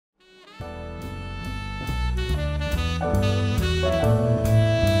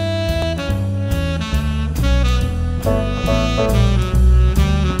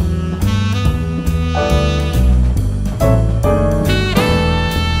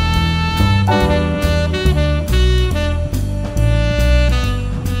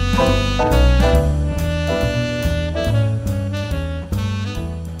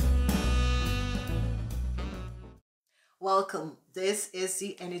This is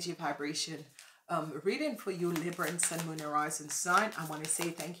the energy vibration reading for you, Libra and Sun, Moon, and Rising sign. I want to say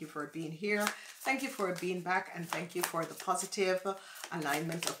thank you for being here. Thank you for being back. And thank you for the positive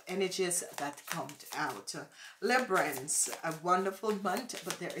alignment of energies that come out. Librans, a wonderful month,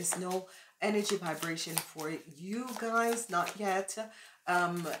 but there is no energy vibration for you guys, not yet.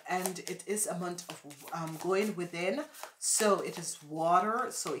 And it is a month of going within, so it is water,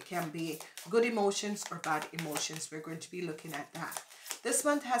 so it can be good emotions or bad emotions. We're going to be looking at that. This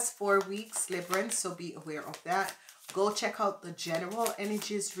month has 4 weeks, Librans, so be aware of that. Go check out the general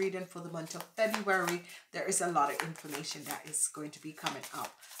energies reading for the month of February. There is a lot of information that is going to be coming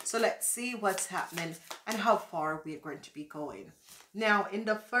up. So let's see what's happening and how far we're going to be going. Now, in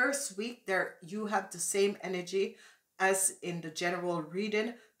the first week, there you have the same energy as in the general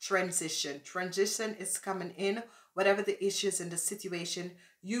reading. Transition. Transition is coming in. Whatever the issues in the situation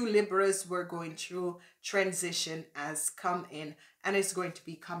you Libras were going through, transition has come in, and it's going to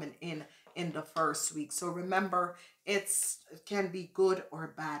be coming in the first week. So remember, it can be good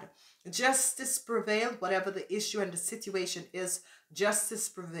or bad. Justice prevail. Whatever the issue and the situation is, justice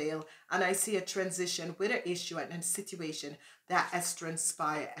prevail. And I see a transition with an issue and a situation that has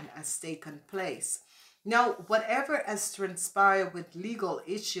transpired and has taken place. Now, whatever has transpired with legal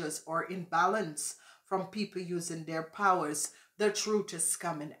issues or imbalance from people using their powers, the truth is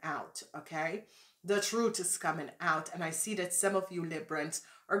coming out, okay? The truth is coming out, and I see that some of you Librans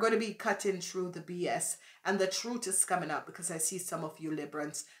are going to be cutting through the BS, and the truth is coming out because I see some of you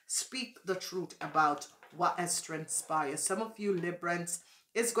Librans speak the truth about what has transpired. Some of you Librans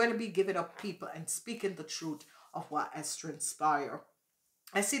is going to be giving up people and speaking the truth of what has transpired.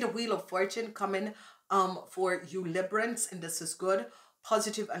 I see the Wheel of Fortune coming for you Librans, and this is good.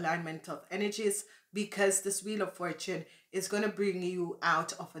 Positive alignment of energies, because this Wheel of Fortune is going to bring you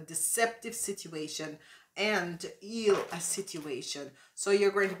out of a deceptive situation and heal a situation. So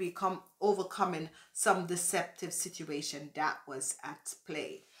you're going to become overcoming some deceptive situation that was at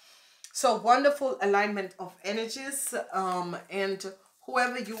play. So wonderful alignment of energies, and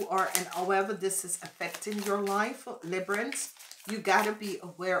whoever you are and however this is affecting your life, Librans, you got to be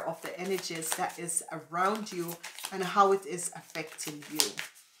aware of the energies that is around you and how it is affecting you.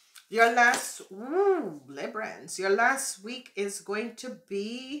 Your last, Librans, your last week is going to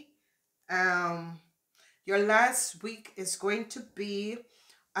be, the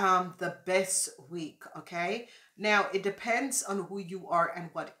best week, okay? Now, it depends on who you are and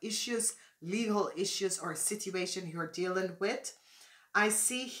what issues, legal issues or situation you're dealing with. I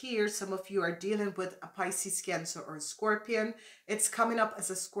see here some of you are dealing with a Pisces, Cancer, or a Scorpion. It's coming up as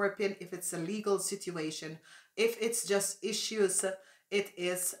a Scorpion if it's a legal situation. If it's just issues, it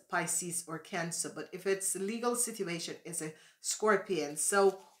is Pisces or Cancer. But if it's a legal situation, it's a Scorpion.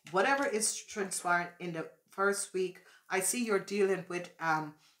 So whatever is transpiring in the first week, I see you're dealing with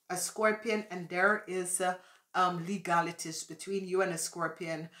a Scorpion, and there is legalities between you and a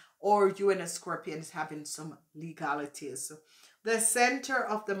Scorpion, or you and a Scorpion is having some legalities. The center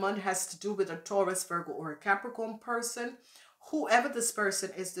of the month has to do with a Taurus, Virgo, or a Capricorn person. Whoever this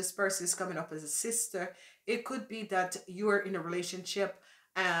person is coming up as a sister. It could be that you are in a relationship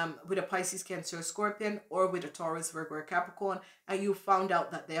with a Pisces, Cancer, or Scorpion, or with a Taurus, Virgo, or Capricorn, and you found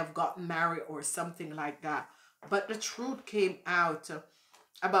out that they have gotten married or something like that. But the truth came out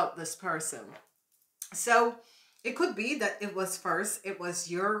about this person. So it could be that it was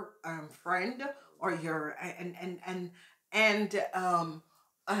your friend or your and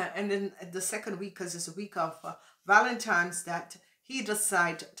then the second week, because it's a week of Valentine's, that he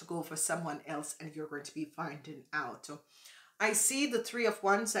decided to go for someone else, and you're going to be finding out. I see the Three of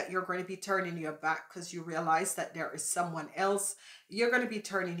Wands, that you're going to be turning your back because you realize that there is someone else. You're going to be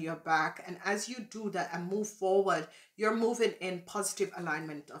turning your back, and as you do that and move forward, you're moving in positive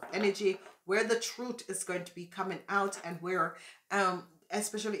alignment of energy where the truth is going to be coming out, and where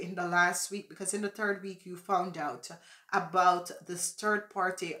especially in the last week, because in the third week you found out about this third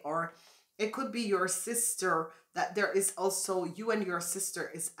party, or it could be your sister, that there is also you and your sister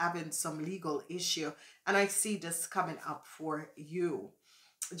is having some legal issue, and I see this coming up for you.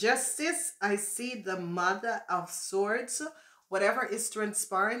 Justice, I see the Mother of Swords. Whatever is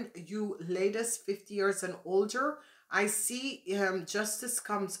transpiring, you ladies 50 years and older, I see justice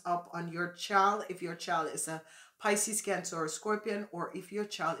comes up on your child, if your child is a Pisces, Cancer, or Scorpion, or if your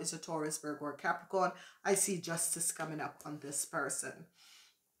child is a Taurus, Virgo, or Capricorn, I see justice coming up on this person.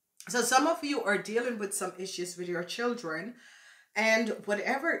 So some of you are dealing with some issues with your children, and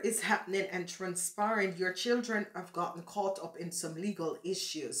whatever is happening and transpiring, your children have gotten caught up in some legal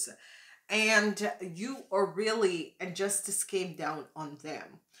issues, and you are really, and justice came down on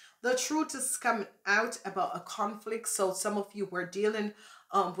them. The truth is coming out about a conflict. So some of you were dealing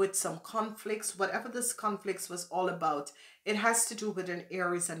with some conflicts. Whatever this conflicts was all about, it has to do with an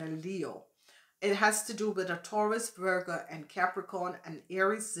Aries and a Leo. It has to do with a Taurus, Virgo, and Capricorn, and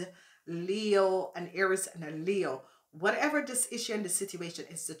Aries, Leo, and Aries and a Leo. Whatever this issue and the situation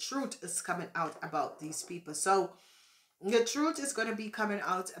is, the truth is coming out about these people. So the truth is going to be coming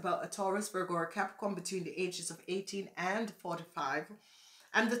out about a Taurus, Virgo, or Capricorn between the ages of 18 and 45.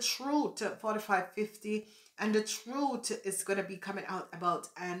 And the truth, 45, 50, and the truth is going to be coming out about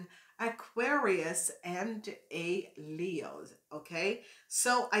an Aquarius and a Leo. Okay,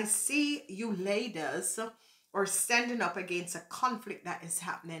 so I see you ladies or standing up against a conflict that is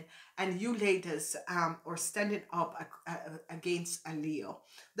happening, and you ladies or standing up against a Leo.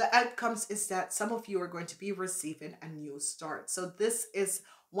 The outcomes is that some of you are going to be receiving a new start. So this is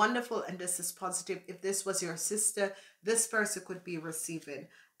wonderful and this is positive. If this was your sister, this person could be receiving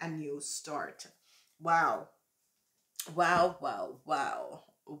a new start. Wow. Wow, wow, wow.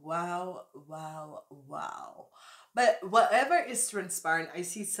 Wow, wow, wow. But whatever is transpiring, I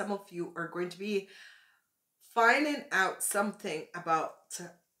see some of you are going to be finding out something about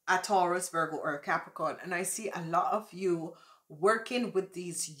a Taurus, Virgo, or a Capricorn. And I see a lot of you working with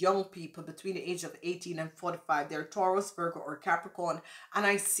these young people between the age of 18 and 45. They're Taurus, Virgo, or Capricorn. And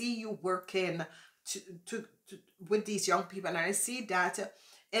I see you working with these young people. And I see that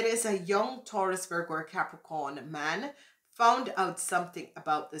it is a young Taurus, Virgo, or Capricorn man found out something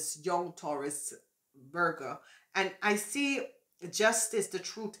about this young Taurus, Virgo. And I see justice, the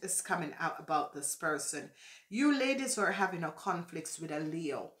truth is coming out about this person. You ladies are having a conflict with a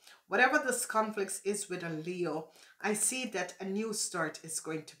Leo. Whatever this conflict is with a Leo, I see that a new start is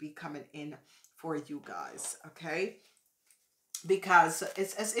going to be coming in for you guys, okay? Because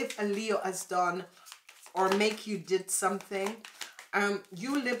it's as if a Leo has done or make you did something.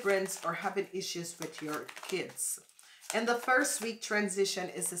 You Librans are having issues with your kids. And the first week transition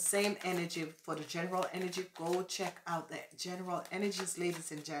is the same energy for the general energy. Go check out the general energies,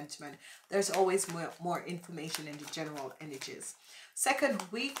 ladies and gentlemen. There's always more information in the general energies. Second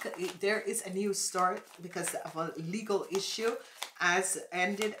week, there is a new start because of a legal issue has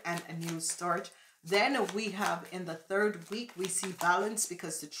ended and a new start. Then we have in the third week, we see balance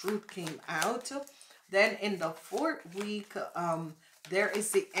because the truth came out. Then in the fourth week, there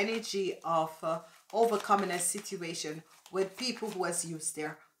is the energy of overcoming a situation with people who has used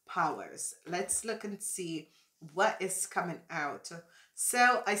their powers. Let's look and see what is coming out.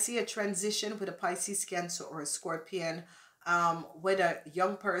 So I see a transition with a Pisces, Cancer, or a Scorpion. With a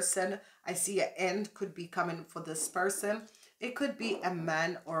young person, I see an end could be coming for this person. It could be a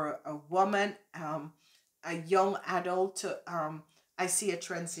man or a woman, a young adult. I see a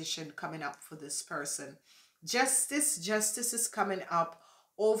transition coming up for this person. Justice is coming up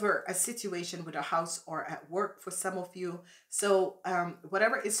over a situation with a house or at work for some of you. So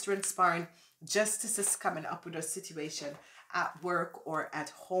whatever is transpiring, justice is coming up with a situation at work or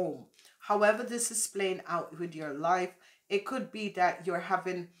at home. However this is playing out with your life, it could be that you're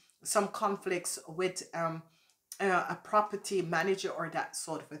having some conflicts with a property manager or that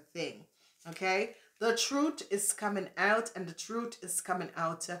sort of a thing. Okay, the truth is coming out, and the truth is coming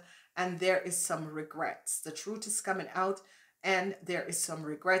out, and there is some regrets. The truth is coming out, and there is some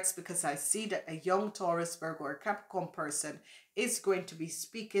regrets because I see that a young Taurus, Virgo, or Capricorn person is going to be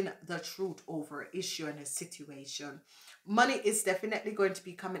speaking the truth over an issue and a situation. Money is definitely going to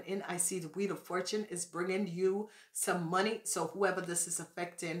be coming in. I see the Wheel of Fortune is bringing you some money. So whoever this is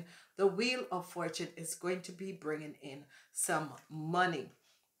affecting, the Wheel of Fortune is going to be bringing in some money.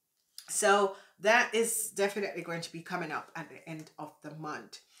 So that is definitely going to be coming up at the end of the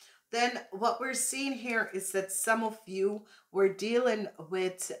month. Then what we're seeing here is that some of you were dealing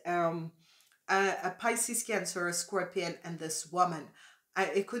with a Pisces, Cancer, or Scorpion, and this woman.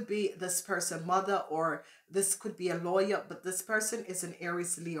 It could be this person, mother, or this could be a lawyer, but this person is an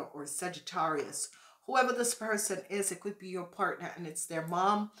Aries, Leo, or Sagittarius. Whoever this person is, it could be your partner and it's their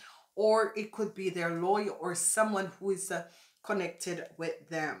mom, or it could be their lawyer or someone who is connected with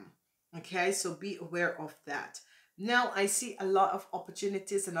them. Okay, so be aware of that. Now I see a lot of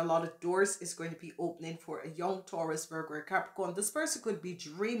opportunities and a lot of doors is going to be opening for a young Taurus, Virgo, or Capricorn. This person could be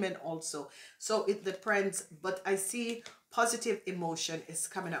dreaming also. So it depends, but I see positive emotion is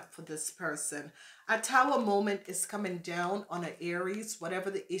coming up for this person. A Tower moment is coming down on an Aries, whatever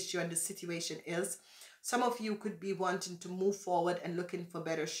the issue and the situation is. Some of you could be wanting to move forward and looking for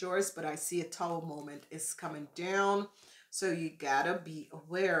better shores, but I see a Tower moment is coming down. So you gotta be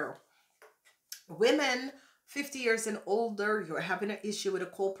aware. Women 50 years and older, you're having an issue with a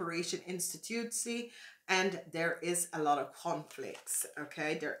corporation institute, and there is a lot of conflicts.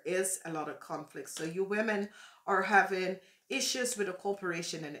 Okay, there is a lot of conflicts. So you women are having issues with a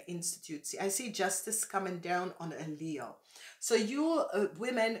corporation and an institute. See, I see justice coming down on a Leo. So you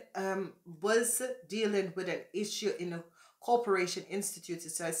women was dealing with an issue in a corporation institute.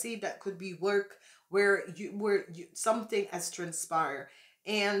 So I see that could be work where you something has transpired,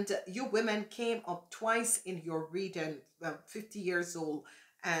 and you women came up twice in your reading, 50 years old,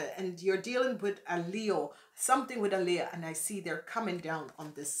 and you're dealing with a Leo, something with a Leo, and I see they're coming down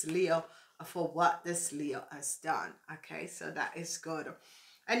on this Leo for what this Leo has done. Okay, so that is good.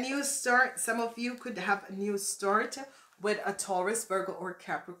 A new start. Some of you could have a new start with a Taurus, Virgo, or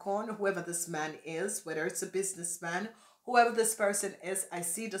Capricorn, whoever this man is, whether it's a businessman, whoever this person is. I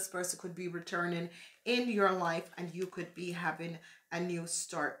see this person could be returning in your life, and you could be having a new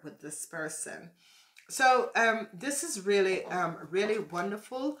start with this person. So this is really really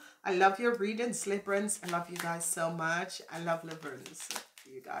wonderful. I love your readings, Librans. I love you guys so much. I love Librans.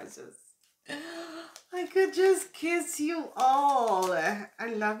 You guys just, I could just kiss you all.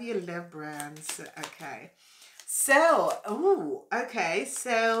 I love you, Librans. Okay, so okay,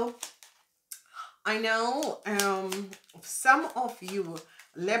 so I know some of you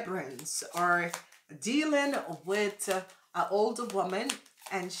Librans are dealing with an older woman,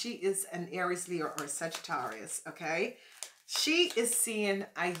 and she is an Aries, Leo, or Sagittarius. Okay, she is seeing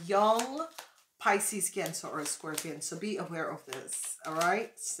a young Pisces, Cancer, or Scorpion, so be aware of this. All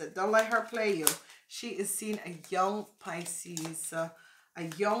right, so don't let her play you. She is seeing a young Pisces,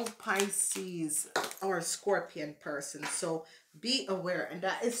 or Scorpion person, so be aware. And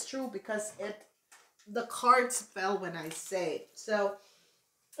that is true because the cards fell when I say it. So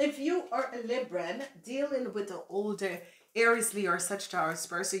if you are a Libran dealing with the older Aries, Leo, or Sagittarius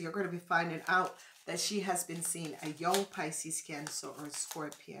person, you're going to be finding out that she has been seeing a young Pisces, Cancer, or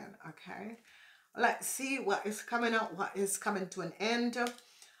Scorpion. Okay, let's see what is coming up, what is coming to an end.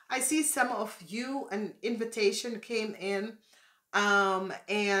 I see some of you, an invitation came in,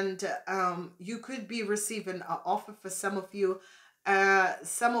 and you could be receiving an offer for some of you.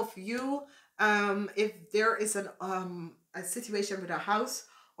 If there is a situation with a house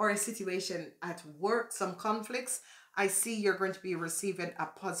or a situation at work, some conflicts, I see you're going to be receiving a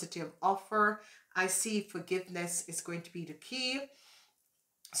positive offer. I see forgiveness is going to be the key.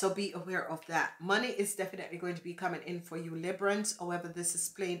 So be aware of that. Money is definitely going to be coming in for you, Librans. However this is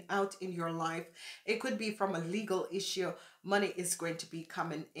playing out in your life, it could be from a legal issue. Money is going to be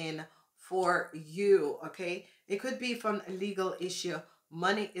coming in for you. Okay, it could be from a legal issue.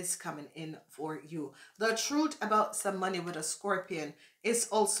 Money is coming in for you. The truth about some money with a Scorpion is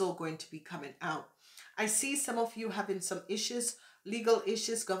also going to be coming out. I see some of you having some issues, legal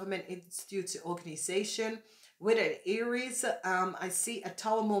issues, government, institute, organization. With an Aries, I see a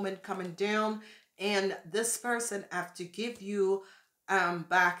Tower moment coming down, and this person have to give you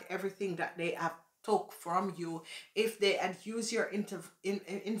back everything that they have took from you if they had used your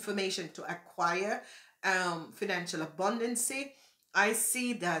information to acquire financial abundance. I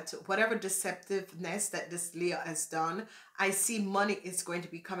see that whatever deceptiveness that this Leo has done, I see money is going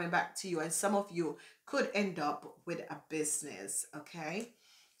to be coming back to you, and some of you could end up with a business. Okay,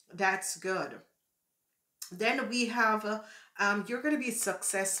 that's good. Then we have you're going to be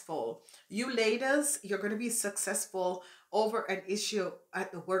successful. You ladies, you're going to be successful over an issue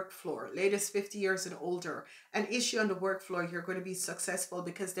at the work floor. Ladies 50 years and older, an issue on the work floor, you're going to be successful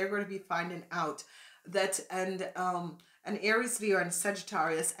because they're going to be finding out that an Aries, Leo, and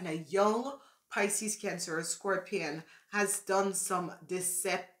Sagittarius, and a young Pisces, Cancer, or Scorpion has done some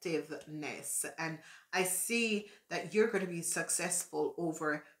deceptiveness, and I see that you're going to be successful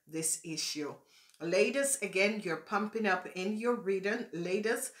over this issue. Ladies, again, you're pumping up in your reading.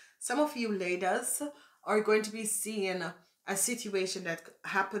 Ladies, some of you ladies are going to be seeing a situation that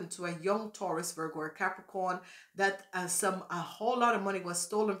happened to a young Taurus, Virgo, or Capricorn, that a whole lot of money was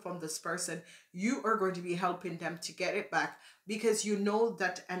stolen from this person. You are going to be helping them to get it back because you know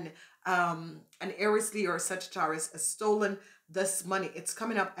that an Aries, Leo, or Sagittarius has stolen this money. It's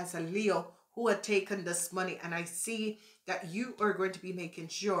coming up as a Leo who had taken this money, and I see that you are going to be making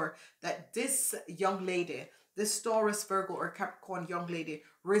sure that this young lady, this Taurus, Virgo, or Capricorn young lady,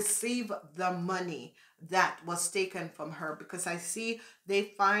 receive the money that was taken from her, because I see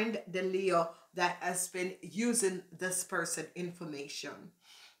they find the Leo that has been using this person information.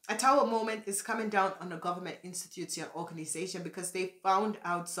 A Tower moment is coming down on a government institution organization because they found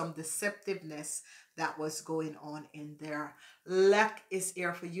out some deceptiveness that was going on in there. Luck is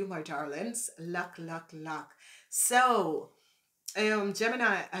here for you, my darlings. Luck, luck, luck. So,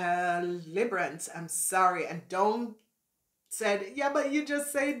 Gemini, Librans, I'm sorry, and don't said, yeah, but you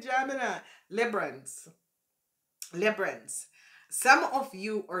just say Gemini. Librans, Librans, some of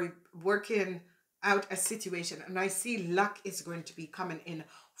you are working out a situation, and I see luck is going to be coming in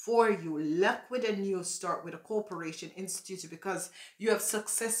for you. Luck with a new start with a corporation instituted because you have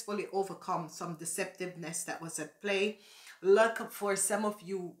successfully overcome some deceptiveness that was at play. Luck for some of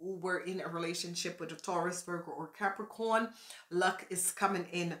you who were in a relationship with a Taurus, Virgo, or Capricorn. Luck is coming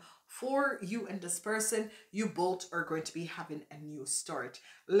in for you and this person. You both are going to be having a new start.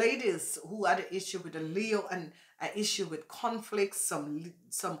 Ladies who had an issue with a Leo and an issue with conflict, some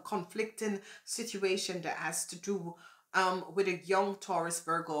conflicting situation that has to do with a young Taurus,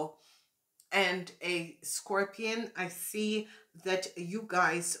 Virgo, and a Scorpion, I see that you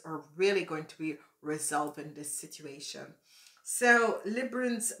guys are really going to be resolving this situation. So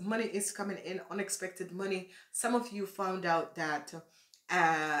Librans, money is coming in, unexpected money. Some of you found out that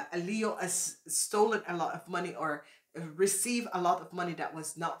a Leo has stolen a lot of money or receive a lot of money that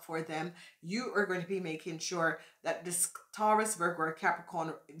was not for them. You are going to be making sure that this Taurus, Virgo, or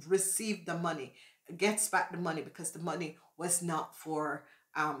Capricorn receive the money, gets back the money, because the money was not for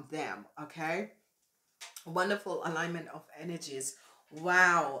them. Okay, wonderful alignment of energies.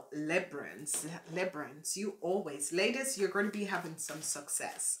 Wow, Librans, you always, ladies, you're going to be having some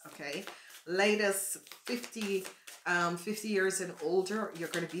success. Okay, ladies 50 years and older, you're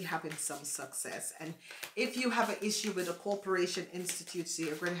going to be having some success. And if you have an issue with a corporation institute, so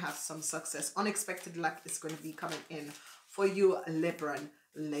you're going to have some success. Unexpected luck is going to be coming in for you, Libran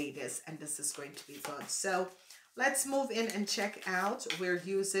ladies, and this is going to be good. So let's move in and check out. We're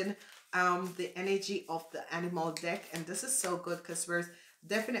using the energy of the animal deck, and this is so good because we're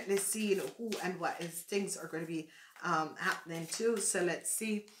definitely seeing who and what is things are going to be happening too. So let's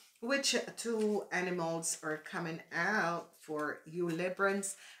see which two animals are coming out for you,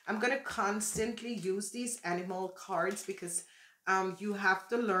 Librans. I'm going to constantly use these animal cards because you have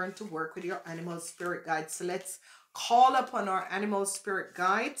to learn to work with your animal spirit guides. So let's call upon our animal spirit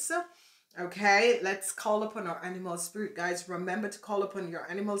guides. Okay, let's call upon our animal spirit guides. Remember to call upon your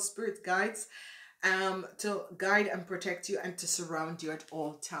animal spirit guides to guide and protect you and to surround you at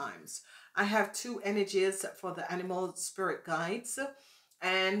all times. I have two energies for the animal spirit guides,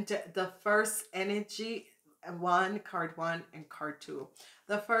 and the first energy, card one and card two.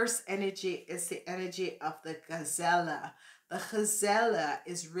 The first energy is the energy of the gazelle. The gazelle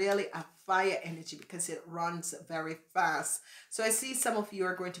is really a fire energy because it runs very fast. So I see some of you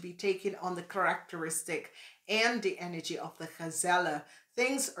are going to be taking on the characteristic and the energy of the gazelle.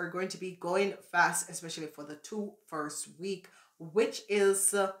 Things are going to be going fast, especially for the first week, which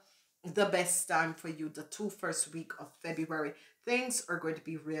is the best time for you, the first week of February. Things are going to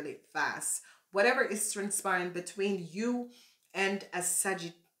be really fast. Whatever is transpiring between you and a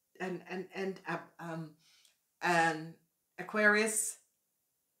Sagittarius and Aquarius,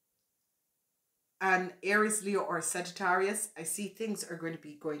 and Aries, Leo, or Sagittarius, I see things are going to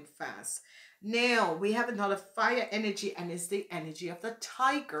be going fast. Now we have another fire energy, and it's the energy of the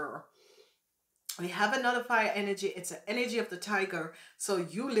tiger. We have another fire energy. It's an energy of the tiger. So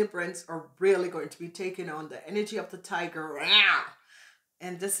you Librans are really going to be taking on the energy of the tiger.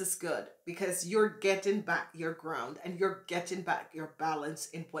 And this is good because you're getting back your ground and you're getting back your balance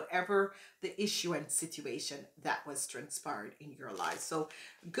in whatever the issue and situation that was transpired in your life. So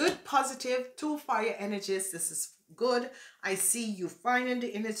good, positive, two fire energies. This is good. I see you finding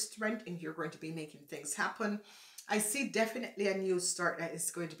the inner strength and you're going to be making things happen. I see definitely a new start that is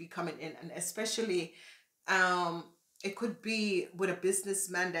going to be coming in, and especially it could be with a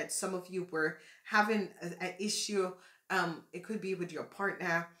businessman that some of you were having an issue. It could be with your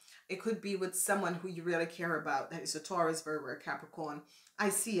partner. It could be with someone who you really care about. That is a Taurus, Virgo, or Capricorn. I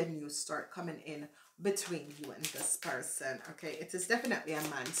see a new start coming in between you and this person. Okay, it is definitely a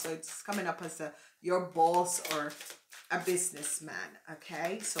man. So it's coming up as your boss or a businessman.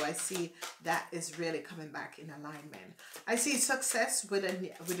 Okay, so I see that is really coming back in alignment. I see success with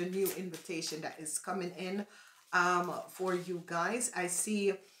a new invitation that is coming in for you guys. I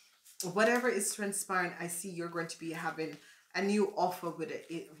see whatever is transpiring, I see you're going to be having a new offer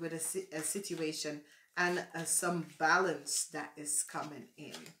with a situation and some balance that is coming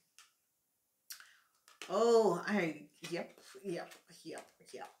in. Oh, yep.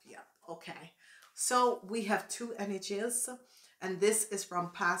 Okay. So we have two energies, and this is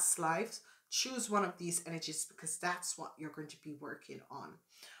from past lives. Choose one of these energies because that's what you're going to be working on.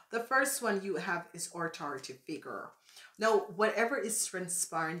 The first one you have is authority figure. Now, whatever is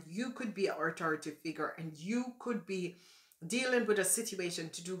transpiring, you could be an authority figure, and you could be dealing with a situation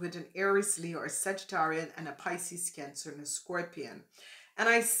to do with an Aries, Leo, or Sagittarian, and a Pisces, Cancer, and a Scorpion. And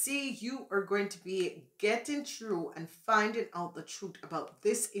I see you are going to be getting through and finding out the truth about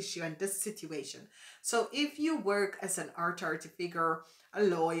this issue and this situation. So if you work as an authority figure, a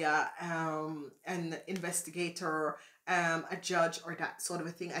lawyer, an investigator, a judge, or that sort of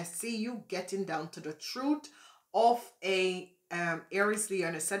a thing, I see you getting down to the truth of a Aries, Leo,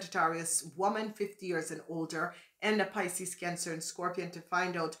 and a Sagittarius woman, 50 years and older, and a Pisces, Cancer, and Scorpion, to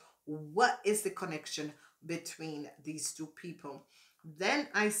find out what is the connection between these two people. Then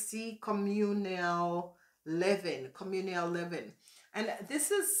I see communal living. And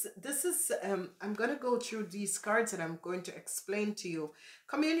this is I'm going to go through these cards and I'm going to explain to you.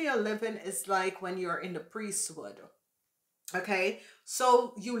 Communal living is like when you're in the priesthood. Okay,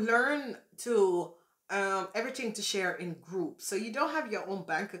 so you learn to everything to share in groups, so you don't have your own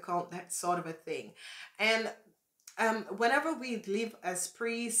bank account, that sort of a thing. And whenever we live as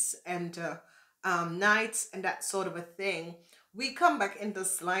priests and knights and that sort of a thing, we come back in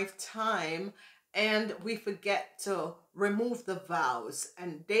this lifetime and we forget to remove the vows,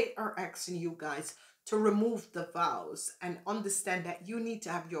 and they are asking you guys to remove the vows and understand that you need to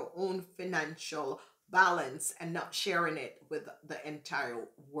have your own financial balance and not sharing it with the entire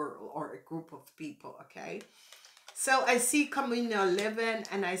world or a group of people. Okay, so I see communal living,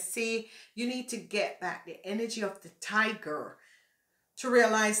 and I see you need to get back the energy of the tiger to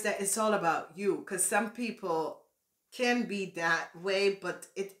realize that it's all about you, because some people can be that way, but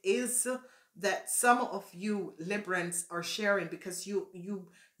it is that some of you Librans are sharing because you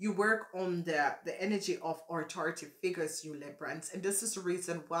work on the energy of authoritative figures, you Librans, and this is the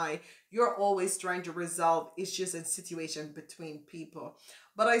reason why you're always trying to resolve issues and situations between people.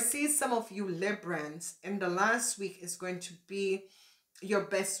 But I see some of you Librans in the last week is going to be your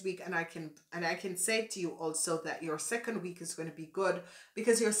best week, and I can say to you also that your second week is going to be good,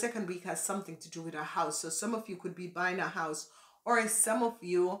 because your second week has something to do with a house. So some of you could be buying a house, or some of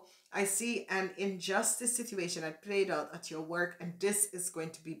you, I see an injustice situation that played out at your work, and this is going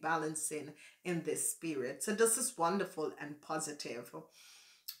to be balancing in this period. So this is wonderful and positive.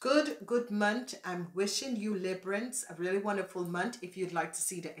 Good month. I'm wishing you Librans a really wonderful month. If you'd like to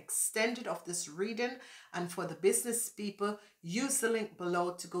see the extended of this reading, and for the business people, use the link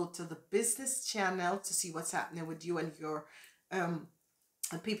below to go to the business channel to see what's happening with you and your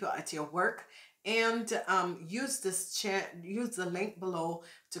people at your work. And use the link below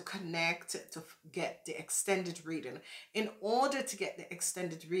to connect to get the extended reading. In order to get the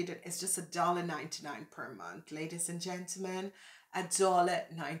extended reading, it's just $1.99 per month, ladies and gentlemen.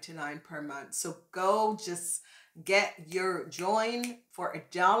 $1.99 per month. So go just get your join for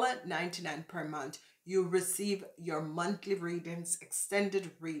 $1.99 per month. You receive your monthly readings,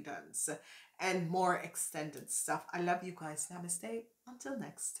 extended readings, and more extended stuff. I love you guys. Namaste. Until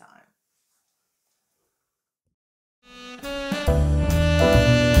next time.